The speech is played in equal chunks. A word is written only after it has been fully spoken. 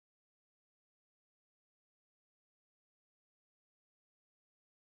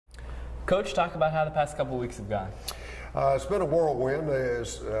Coach, talk about how the past couple weeks have gone. It's been a whirlwind,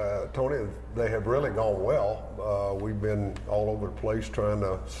 Tony. They have really gone well. We've been all over the place trying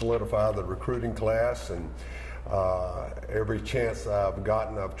to solidify the recruiting class, and every chance I've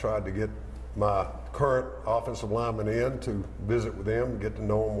gotten, I've tried to get my current offensive linemen in to visit with them, get to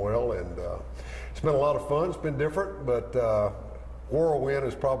know them well, and it's been a lot of fun. It's been different, but whirlwind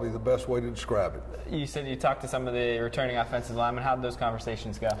is probably the best way to describe it. You said you talked to some of the returning offensive linemen. How did those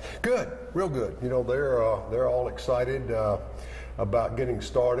conversations go? Good, real good. You know, they're all excited about getting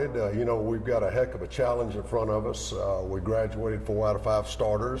started. You know, we've got a heck of a challenge in front of us. We graduated 4 out of 5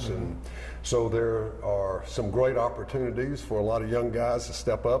 starters, and so there are some great opportunities for a lot of young guys to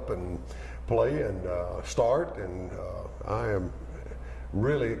step up and play and start, and I am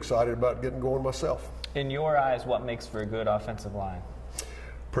really excited about getting going myself. In your eyes, what makes for a good offensive line?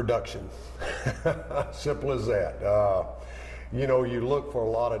 Production. Simple as that. You know, you look for a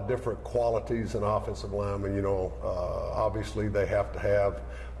lot of different qualities in offensive linemen. You know, obviously they have to have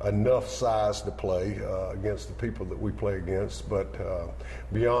enough size to play against the people that we play against. But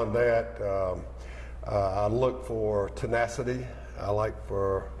beyond that, I look for tenacity. I like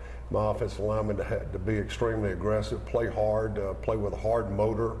for my offensive linemen to be extremely aggressive, play hard, play with a hard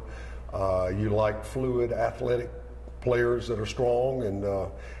motor. You like fluid, athletic players that are strong and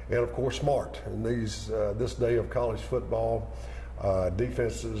of course smart. In this day of college football,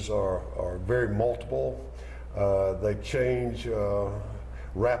 defenses are very multiple. They change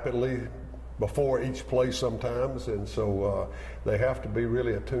rapidly before each play sometimes, and so they have to be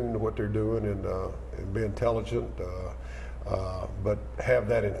really attuned to what they're doing and be intelligent, but have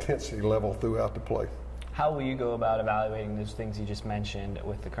that intensity level throughout the play. How will you go about evaluating those things you just mentioned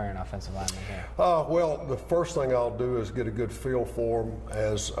with the current offensive lineman here? Well, the first thing I'll do is get a good feel for them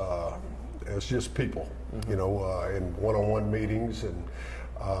as just people, you know, in one-on-one meetings, and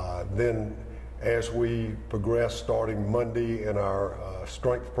then as we progress starting Monday in our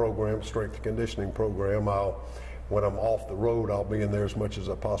strength and conditioning program, when I'm off the road, I'll be in there as much as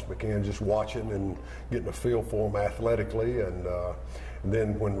I possibly can, just watching and getting a feel for them athletically, and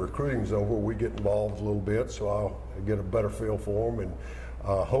then when recruiting's over, we get involved a little bit, so I'll get a better feel for them, and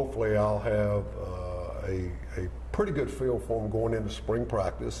hopefully I'll have a pretty good feel for them going into spring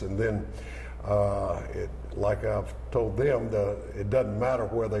practice. And then, like I've told them, it doesn't matter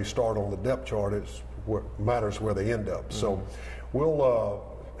where they start on the depth chart, it matters where they end up. So we'll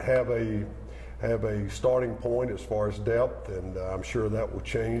have a starting point as far as depth, and I'm sure that will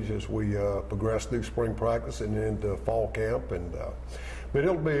change as we progress through spring practice and into fall camp. And but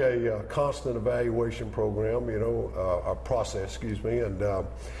it'll be a constant evaluation program, you know, a process, excuse me, and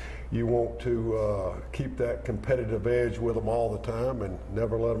you want to keep that competitive edge with them all the time and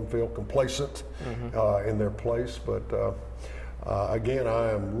never let them feel complacent in their place. But again,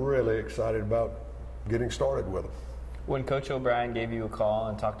 I am really excited about getting started with them. When Coach O'Brien gave you a call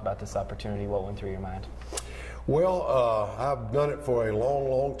and talked about this opportunity, what went through your mind? Well, I've done it for a long,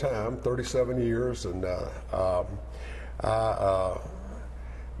 long time, 37 years, and I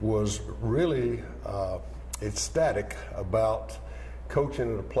was really ecstatic about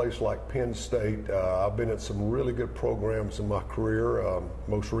coaching at a place like Penn State. I've been at some really good programs in my career,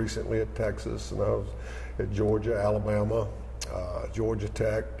 most recently at Texas, and I was at Georgia, Alabama, Georgia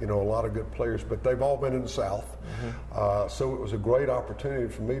Tech, you know, a lot of good players, but they've all been in the South. So it was a great opportunity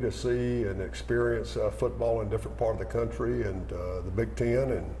for me to see and experience football in a different part of the country and the Big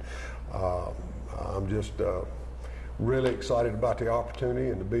Ten, and I'm just really excited about the opportunity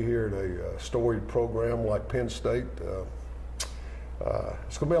and to be here at a storied program like Penn State.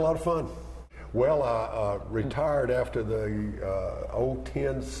 It's going to be a lot of fun. Well, I retired after the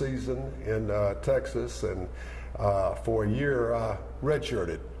 2010 season in Texas, and for a year I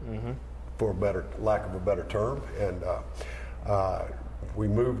redshirted, for lack of a better term, and we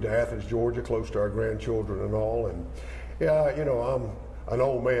moved to Athens, Georgia, close to our grandchildren and all. And yeah, you know, I'm an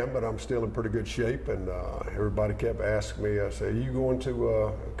old man, but I'm still in pretty good shape, and everybody kept asking me, I said, "Are you going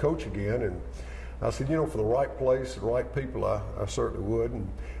to coach again?" And I said, you know, for the right place, the right people, I certainly would. And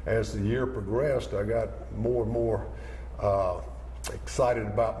as the year progressed, I got more and more excited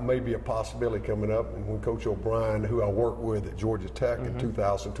about maybe a possibility coming up. And when Coach O'Brien, who I worked with at Georgia Tech in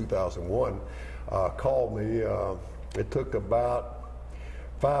 2000, 2001, called me, it took about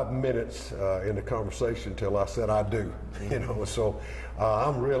 5 minutes in the conversation till I said I do. You know, so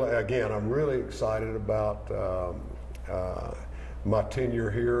I'm really excited about my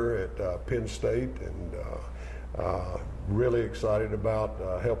tenure here at Penn State, and really excited about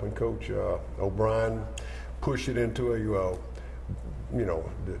helping Coach O'Brien push it into a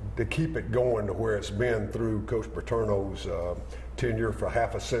to keep it going to where it's been through Coach Paterno's tenure for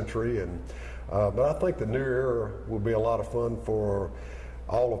half a century. But I think the new era will be a lot of fun for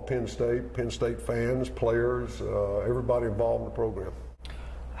all of Penn State fans, players, everybody involved in the program.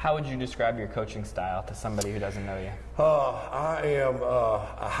 How would you describe your coaching style to somebody who doesn't know you? I am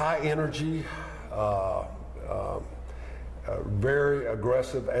a high energy, very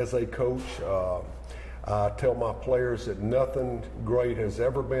aggressive as a coach. I tell my players that nothing great has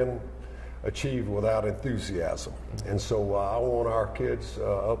ever been achieved without enthusiasm. And so I want our kids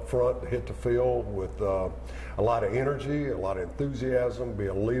up front to hit the field with a lot of energy, a lot of enthusiasm, be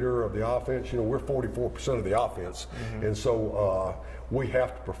a leader of the offense. We're 44% of the offense, and so we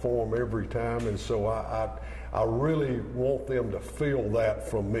have to perform every time. And so I really want them to feel that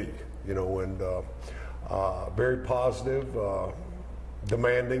from me, and very positive,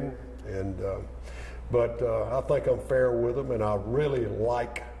 demanding, and but I think I'm fair with them, and I really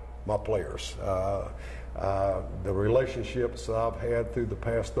like my players. The relationships I've had through the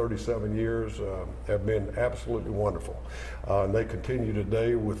past 37 years have been absolutely wonderful. And they continue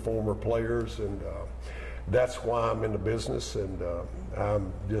today with former players, and that's why I'm in the business. And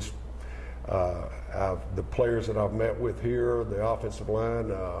I'm just, the players that I've met with here, the offensive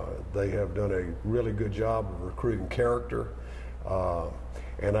line, they have done a really good job of recruiting character.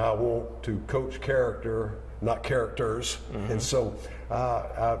 And I want to coach character, not characters. And so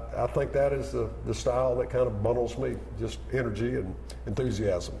I think that is the style that kind of bundles me, just energy and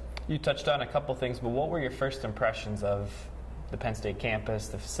enthusiasm. You touched on a couple things, but what were your first impressions of the Penn State campus,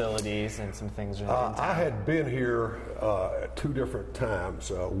 the facilities, and some things? I had been here at two different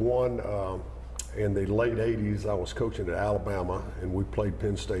times. One, in the late 80s, I was coaching at Alabama, and we played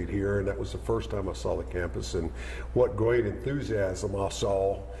Penn State here, and that was the first time I saw the campus, and what great enthusiasm I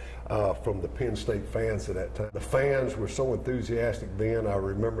saw from the Penn State fans at that time. The fans were so enthusiastic then, I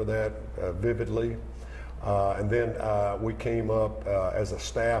remember that vividly. And then we came up as a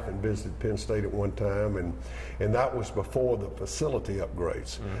staff and visited Penn State at one time, and that was before the facility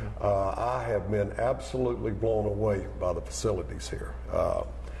upgrades. I have been absolutely blown away by the facilities here.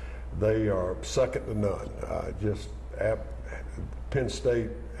 They are second to none. Penn State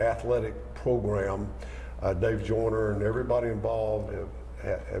athletic program, Dave Joyner and everybody involved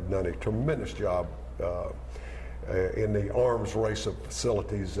have done a tremendous job in the arms race of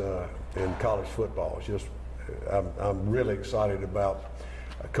facilities in college football. I'm really excited about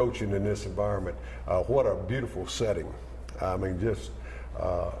coaching in this environment. What a beautiful setting. I mean, just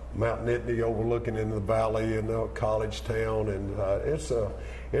Mount Nittany overlooking into the valley and the college town, and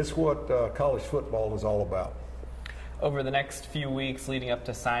it's what college football is all about. Over the next few weeks leading up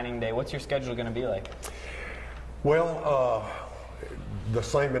to signing day, what's your schedule going to be like? Well, the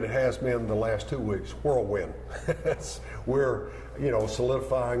same that it has been the last 2 weeks, whirlwind. We're,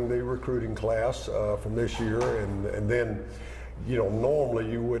 solidifying the recruiting class from this year, and then,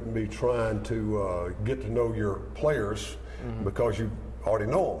 normally you wouldn't be trying to get to know your players because you already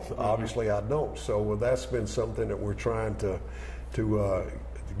know them. Obviously, I don't. So that's been something that we're trying to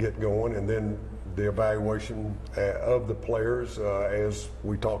get going, and then the evaluation of the players, as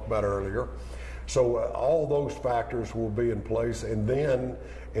we talked about earlier. So all those factors will be in place, and then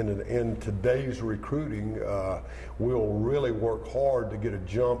in today's recruiting, we'll really work hard to get a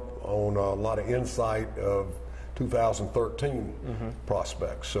jump on a lot of insight of 2013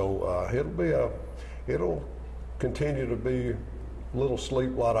 prospects. So it'll continue to be little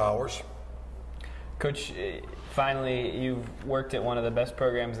sleep, a lot of hours. Coach, finally, you've worked at one of the best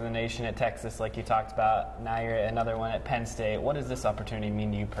programs in the nation at Texas, like you talked about. Now you're at another one at Penn State. What does this opportunity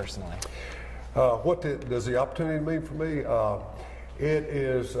mean to you personally? What does the opportunity mean for me? It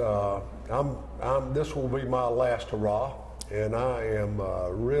is. This will be my last hurrah, and I am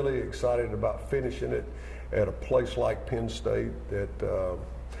really excited about finishing it at a place like Penn State that,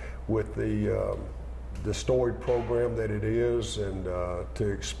 with the storied program that it is, and to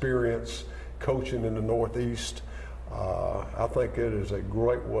experience coaching in the Northeast. I think it is a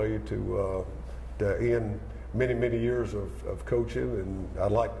great way to end many years of coaching, and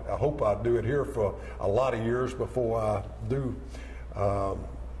I hope I do it here for a lot of years before I do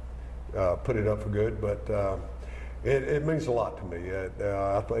put it up for good. But it means a lot to me.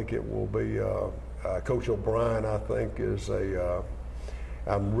 I think it will be Coach O'Brien. I think is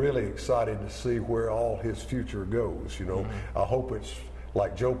I'm really excited to see where all his future goes. I hope it's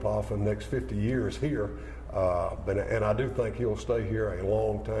like Joe Pa for the next 50 years here. And I do think he'll stay here a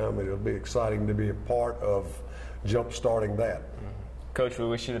long time, and it'll be exciting to be a part of jump-starting that. Coach, we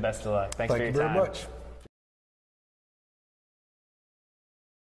wish you the best of luck. Thanks for your time. Thank you very much.